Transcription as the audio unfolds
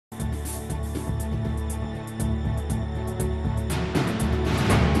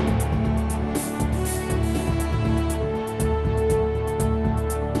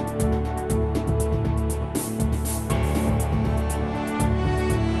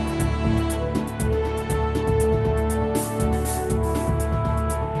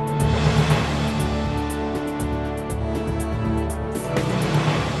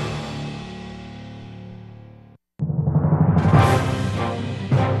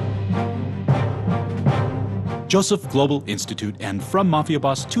Joseph Global Institute and From Mafia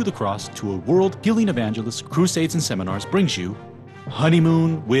Boss to the Cross to a World Healing Evangelist, Crusades and Seminars brings you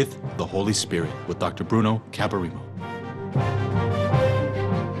Honeymoon with the Holy Spirit with Dr. Bruno Cabarimo.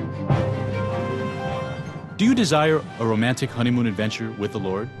 Do you desire a romantic honeymoon adventure with the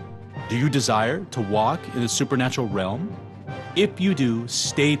Lord? Do you desire to walk in the supernatural realm? If you do,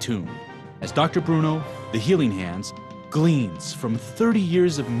 stay tuned as Dr. Bruno, the Healing Hands, gleans from 30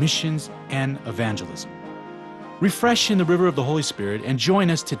 years of missions and evangelism. Refresh in the river of the Holy Spirit and join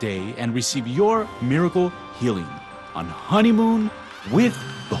us today and receive your miracle healing on Honeymoon with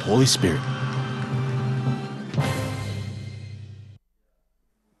the Holy Spirit.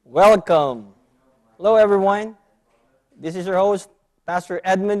 Welcome. Hello, everyone. This is your host, Pastor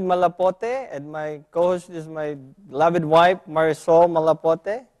Edmund Malapote, and my co-host is my beloved wife, Marisol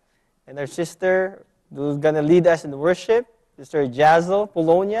Malapote, and our sister who's going to lead us in worship, Sister Jazzle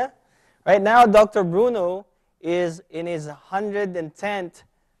Polonia. Right now, Dr. Bruno is in his 110th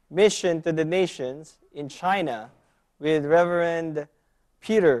mission to the nations in China with Reverend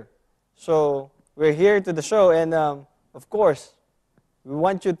Peter. So we're here to the show, and of course, we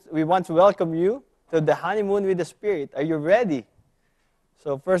want to welcome you to the honeymoon with the Spirit. Are you ready?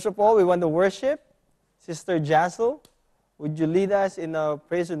 So first of all, we want to worship. Sister Jazzle, would you lead us in our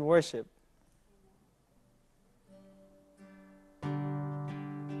praise and worship?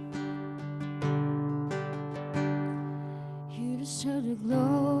 Deserve the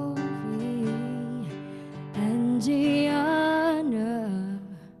glory and the honor.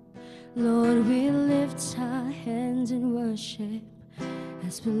 Lord, we lift our hands in worship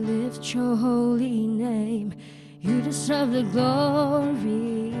as we lift your holy name. You deserve the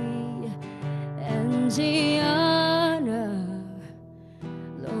glory and the honor.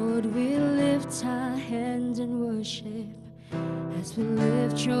 Lord, we lift our hands in worship as we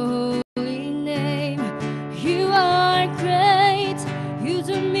lift your holy name. You are great, you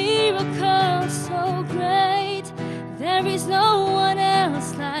do miracles so great. There is no one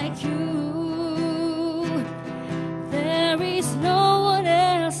else like you. There is no one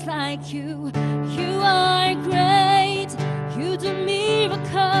else like you. You are great, you do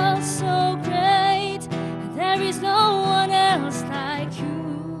miracles so great. There is no one else like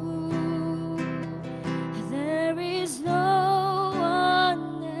you. There is no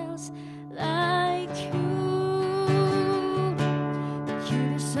one else like you.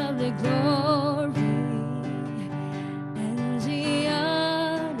 Of the glory and the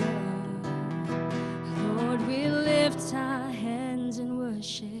honor, Lord, we lift our hands in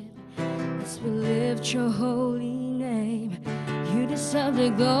worship as we lift your holy name. You deserve the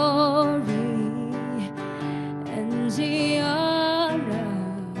glory and the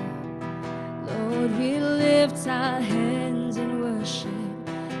honor, Lord, we lift our hands in worship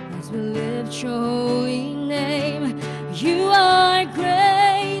as we lift your holy name. You are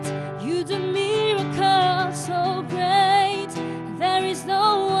great, you do miracles so great. There is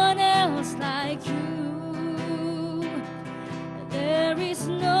no one else like you. There is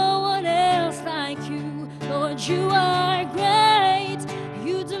no one else like you. Lord, you are great,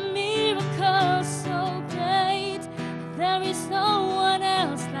 you do miracles so great. There is no one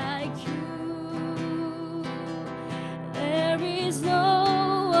else like you. There is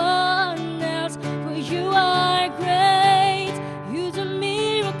no one else, for you are great, you do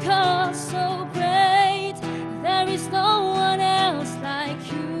miracles so great. There is no one else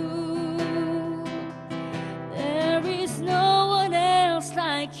like you. There is no one else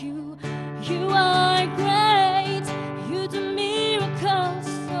like you. You are great, you do miracles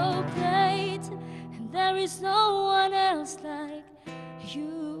so great. And there is no one else like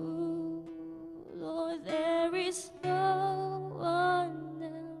you. Lord, there is no one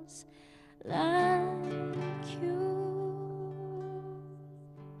else like you.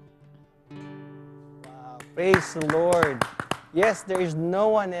 Praise the Lord. Yes, there is no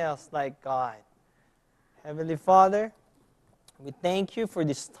one else like God. Heavenly Father, we thank you for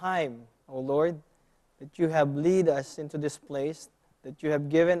this time, O Lord, that you have led us into this place, that you have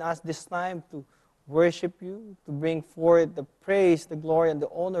given us this time to worship you, to bring forth the praise, the glory, and the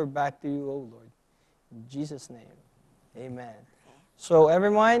honor back to you, O Lord. In Jesus' name, amen. So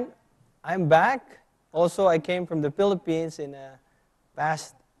everyone, I'm back. Also, I came from the Philippines in the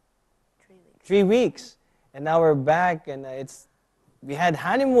past 3 weeks. And now we're back, and we had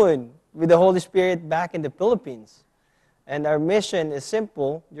honeymoon with the Holy Spirit back in the Philippines. And our mission is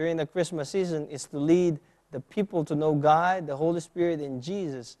simple during the Christmas season is to lead the people to know God, the Holy Spirit, and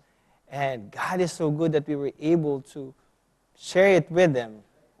Jesus. And God is so good that we were able to share it with them.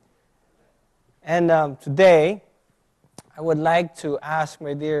 And today, I would like to ask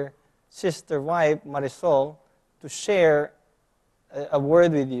my dear sister wife, Marisol, to share a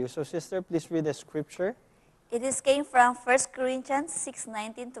word with you. So, sister, please read the scripture. It came from 1 Corinthians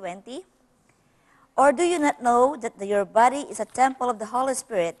 6:19-20. Or do you not know that your body is a temple of the Holy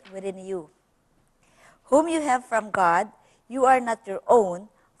Spirit within you, whom you have from God? You are not your own,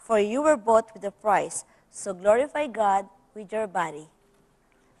 for you were bought with a price. So glorify God with your body.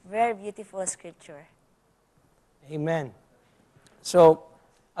 Very beautiful scripture. Amen. So,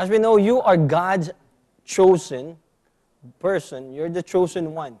 as we know, you are God's chosen person. You're the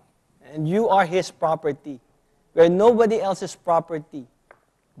chosen one. And you are His property. We are nobody else's property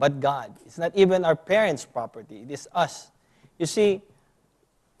but God. It's not even our parents' property. It is us. You see,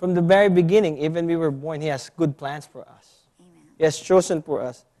 from the very beginning, even we were born, He has good plans for us. Amen. He has chosen for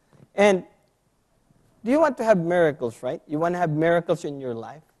us. And do you want to have miracles, right? You want to have miracles in your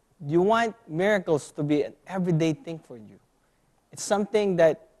life? Do you want miracles to be an everyday thing for you? It's something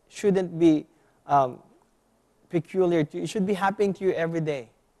that shouldn't be peculiar to you. It should be happening to you every day.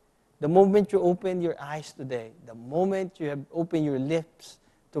 The moment you open your eyes today, the moment you have opened your lips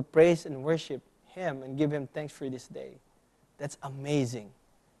to praise and worship Him and give Him thanks for this day, that's amazing.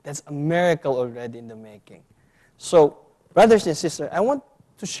 That's a miracle already in the making. So, brothers and sisters, I want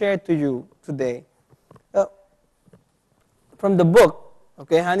to share to you today from the book,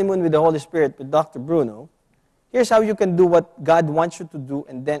 okay, Honeymoon with the Holy Spirit with Dr. Bruno. Here's how you can do what God wants you to do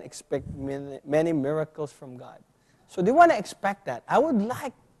and then expect many miracles from God. So do you want to expect that? I would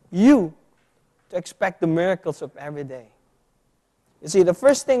like you to expect the miracles of every day. You see, the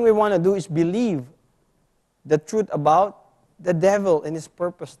first thing we want to do is believe the truth about the devil and his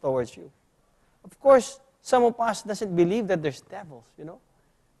purpose towards you. Of course, some of us doesn't believe that there's devils, you know.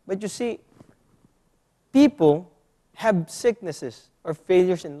 But you see, people have sicknesses or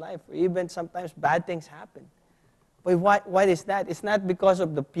failures in life, or even sometimes bad things happen. But why is that? It's not because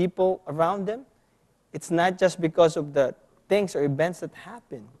of the people around them. It's not just because of the things or events that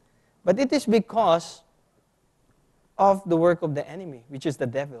happen. But it is because of the work of the enemy, which is the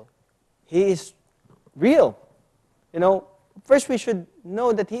devil. He is real. You know, first we should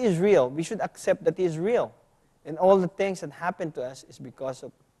know that he is real. We should accept that he is real. And all the things that happen to us is because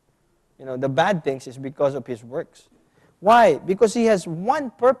of, you know, the bad things is because of his works. Why? Because he has one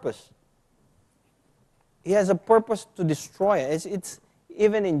purpose. He has a purpose to destroy us. It's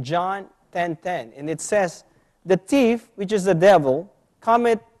even in John 10:10. And it says, the thief, which is the devil,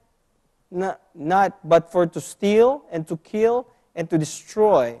 cometh not but for to steal and to kill and to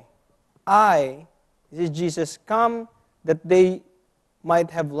destroy. I, this is Jesus, come that they might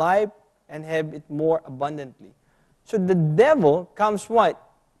have life and have it more abundantly. So the devil comes what?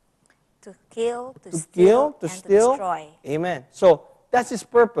 To kill, to steal, and to destroy. Amen. So that's his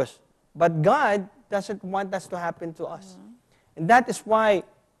purpose. But God doesn't want that to happen to us. Mm-hmm. And that is why,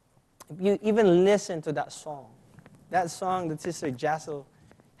 if you even listen to that song that Sister Jassel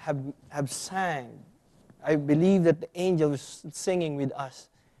have sang, I believe that the angel was singing with us.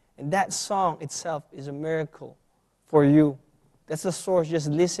 And that song itself is a miracle for you. That's the source, just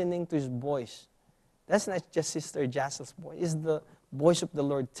listening to his voice. That's not just Sister Jassel's voice. It's the voice of the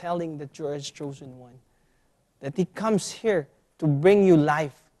Lord telling that you are his chosen one. That he comes here to bring you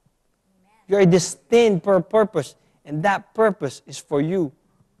life. You are destined for a purpose. And that purpose is for you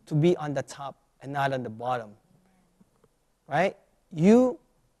to be on the top and not on the bottom. Right? You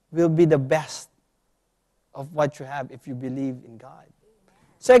will be the best of what you have if you believe in God.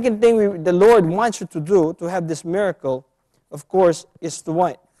 Second thing the Lord wants you to do to have this miracle, of course, is to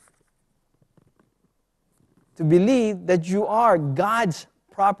what? To believe that you are God's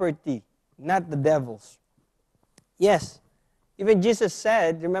property, not the devil's. Yes. Even Jesus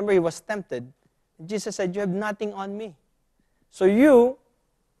said, remember he was tempted. Jesus said, you have nothing on me. So you,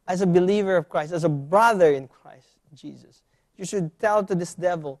 as a believer of Christ, as a brother in Christ, Jesus, you should tell to this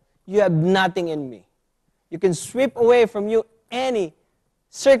devil, you have nothing in me. You can sweep away from you any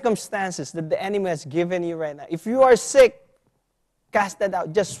circumstances that the enemy has given you right now. If you are sick, cast that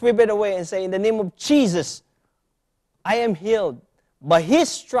out. Just sweep it away and say, in the name of Jesus, I am healed. By his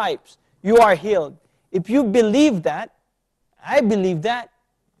stripes, you are healed. If you believe that, I believe that,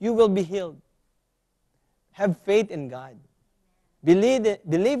 you will be healed. Have faith in God. Believe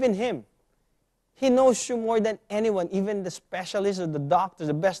in him. He knows you more than anyone, even the specialists or the doctors,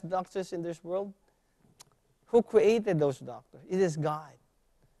 the best doctors in this world. Who created those doctors? It is God.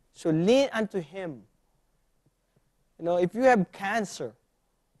 So lean unto him. You know, if you have cancer,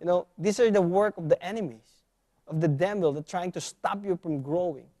 you know, these are the work of the enemies, of the devil that trying to stop you from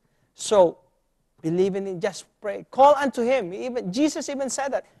growing. So believe in him, just pray. Call unto him. Jesus even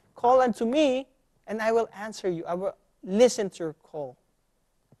said that. Call unto me, and I will answer you. I will listen to your call.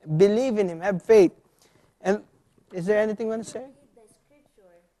 Believe in him. Have faith. And Is there anything you want to say? The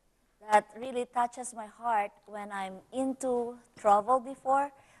scripture that really touches my heart when I'm into trouble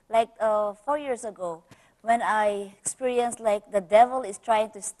before, like 4 years ago, when I experienced like the devil is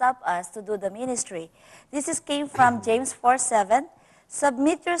trying to stop us to do the ministry. Came from James 4:7.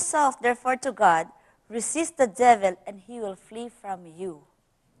 Submit yourself therefore to God, resist the devil, and he will flee from you.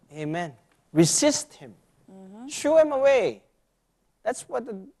 Amen. Resist him. Shoo him away. That's what,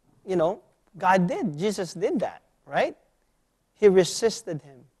 God did. Jesus did that, right? He resisted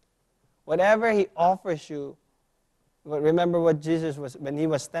him. Whatever he offers you, remember what Jesus was, when he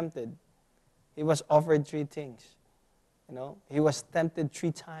was tempted, he was offered 3 things. He was tempted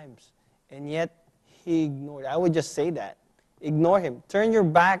 3 times, and yet he ignored. I would just say that. Ignore him. Turn your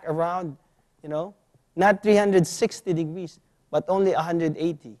back around, not 360 degrees, but only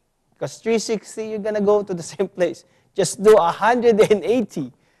 180. Because 360, you're going to go to the same place. Just do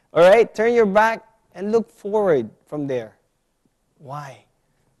 180. All right? Turn your back and look forward from there. Why?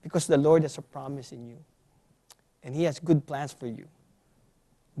 Because the Lord has a promise in you. And he has good plans for you.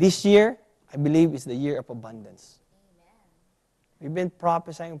 This year, I believe, is the year of abundance. Amen. We've been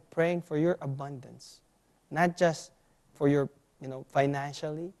prophesying, praying for your abundance. Not just for your,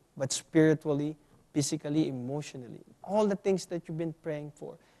 financially, but spiritually, physically, emotionally. All the things that you've been praying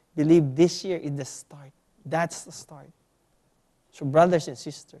for. Believe this year is the start. That's the start. So brothers and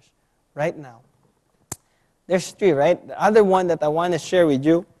sisters, right now, there's 3, right? The other one that I want to share with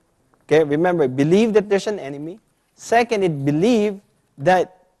you, okay, remember, believe that there's an enemy. Second, believe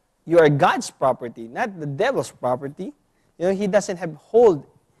that you are God's property, not the devil's property. He doesn't have hold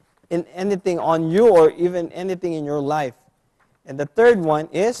in anything on you or even anything in your life. And the third one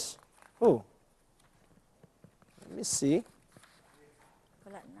is, let me see.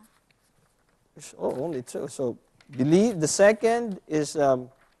 Only 2. So believe. The second is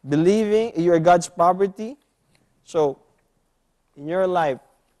believing you are God's property. So in your life,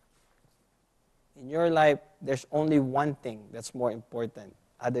 there's only one thing that's more important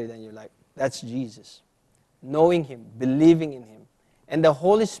other than your life. That's Jesus. Knowing him, believing in him. And the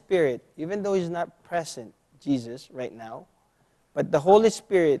Holy Spirit, even though he's not present, Jesus, right now, but the Holy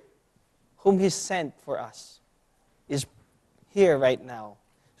Spirit, whom he sent for us, is here right now.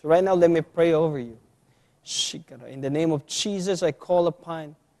 So right now, let me pray over you. In the name of Jesus, I call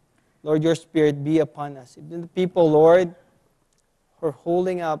upon, Lord, your Spirit be upon us. Even the people, Lord, who are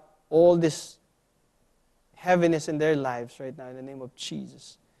holding up all this heaviness in their lives right now, in the name of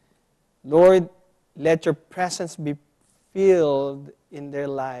Jesus. Lord, let your presence be filled in their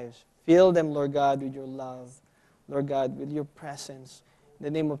lives. Fill them, Lord God, with your love. Lord God, with your presence. In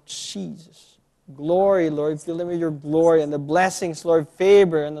the name of Jesus. Glory, Lord. Fill them with your glory. And the blessings, Lord,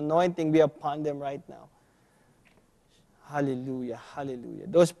 favor and anointing be upon them right now. Hallelujah. Hallelujah.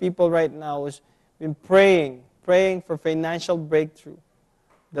 Those people right now who's been praying for financial breakthrough.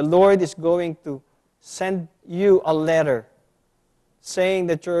 The Lord is going to send you a letter saying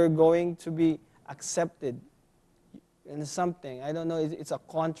that you're going to be accepted in something. I don't know, it's a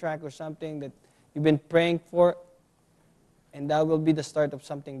contract or something that you've been praying for, and that will be the start of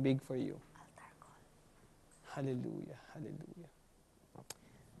something big for you. Hallelujah, hallelujah.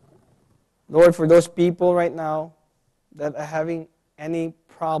 Lord, for those people right now that are having any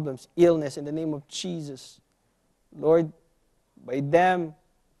problems, illness, in the name of Jesus, Lord, by them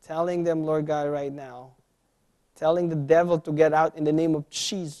telling them, Lord God, right now, telling the devil to get out in the name of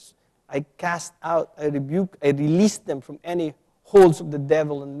Jesus, I cast out, I rebuke, I release them from any holds of the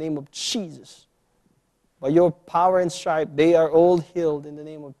devil in the name of Jesus. By your power and stripe, they are all healed in the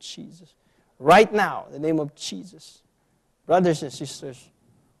name of Jesus. Right now, in the name of Jesus. Brothers and sisters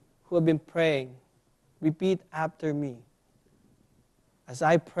who have been praying, repeat after me. As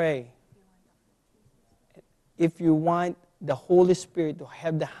I pray, if you want the Holy Spirit to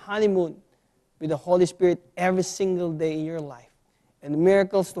have the honeymoon with the Holy Spirit every single day in your life, and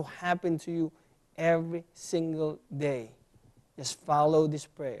miracles to happen to you every single day, just follow this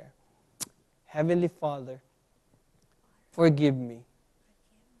prayer. Heavenly Father, forgive me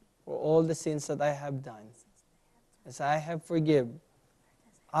for all the sins that I have done, as I have forgiven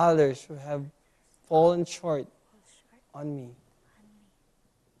others who have fallen short on me.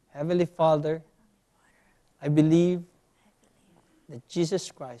 Heavenly Father, I believe that Jesus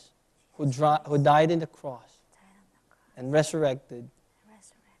Christ, who died on the cross and resurrected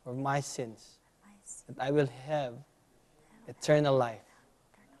for my sins, that I will have eternal life.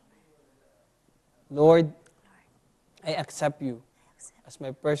 Lord, I accept you as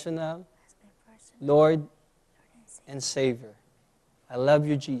my personal Lord and Savior. I love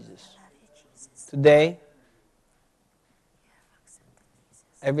you, Jesus. Today,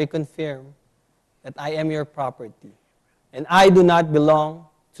 I reconfirm that I am your property, and I do not belong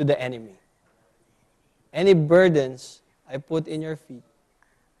to the enemy. Any burdens I put in your feet,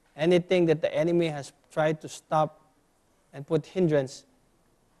 anything that the enemy has tried to stop and put hindrance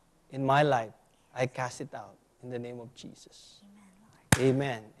in my life, I cast it out in the name of Jesus.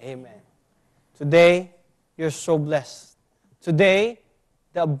 Amen. Amen. Today, you're so blessed. Today,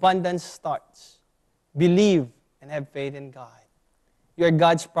 the abundance starts. Believe and have faith in God. You're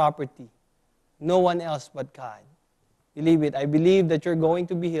God's property. No one else but God. Believe it. I believe that you're going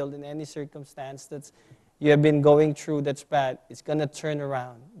to be healed in any circumstance that you have been going through that's bad. It's going to turn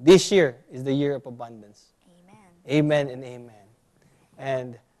around. This year is the year of abundance. Amen. Amen and amen.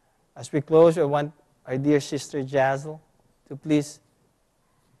 And as we close, I want our dear sister Jazzle to please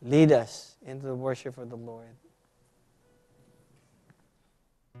lead us into the worship of the Lord.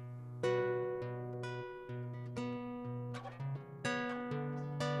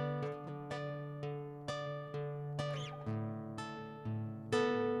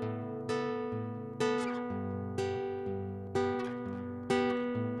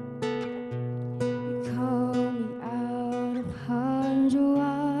 You call me out upon the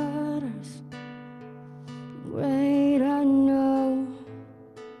waters. Great I know,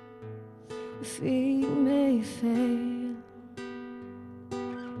 feet may fail.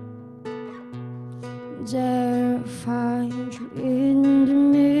 There I find you in the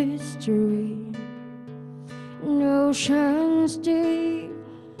mystery. In oceans deep,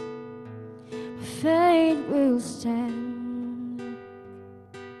 faith will stand,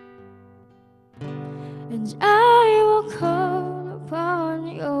 and I will call upon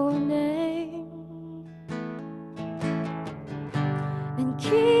your name and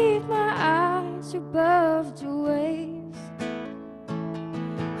keep my eyes above the waves.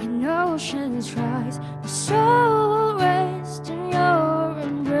 When oceans rise, my soul will rest in your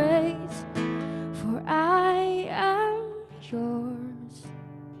embrace, for I am yours.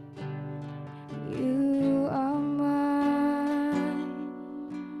 You are mine.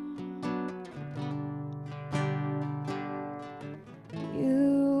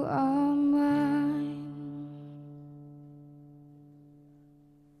 You are mine.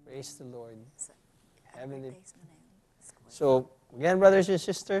 Praise the Lord. So, Heavenly. advertise mo na yung school. So, again, brothers and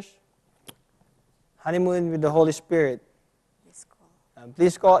sisters, honeymoon with the Holy Spirit. This school.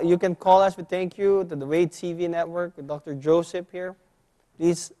 Please call. You can call us. We thank you to the Way TV network with Dr. Joseph here.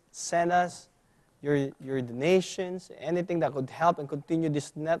 Please send us your donations, anything that could help and continue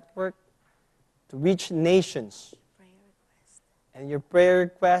this network to reach nations. Prayer request. And your prayer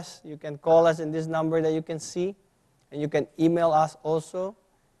requests, you can call us in this number that you can see, and you can email us also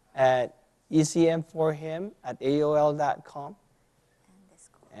at ecm4him@aol.com. And this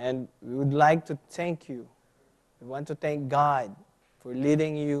school. And we would like to thank you. We want to thank God for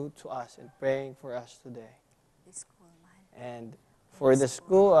leading you to us and praying for us today. This school, man. And for the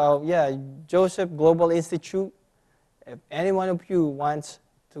school, Joseph Global Institute, if any one of you wants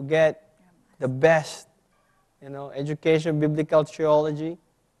to get the best, education, biblical theology,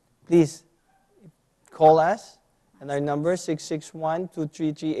 please call us. And our number,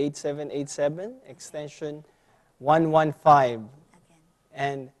 661-233-8787, extension 115. Again.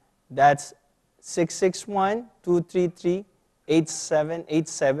 And that's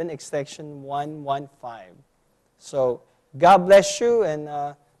 661-233-8787, extension 115. So God bless you,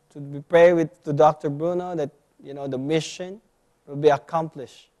 and we pray to Dr. Bruno that the mission will be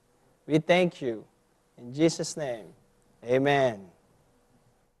accomplished. We thank you. In Jesus' name, amen.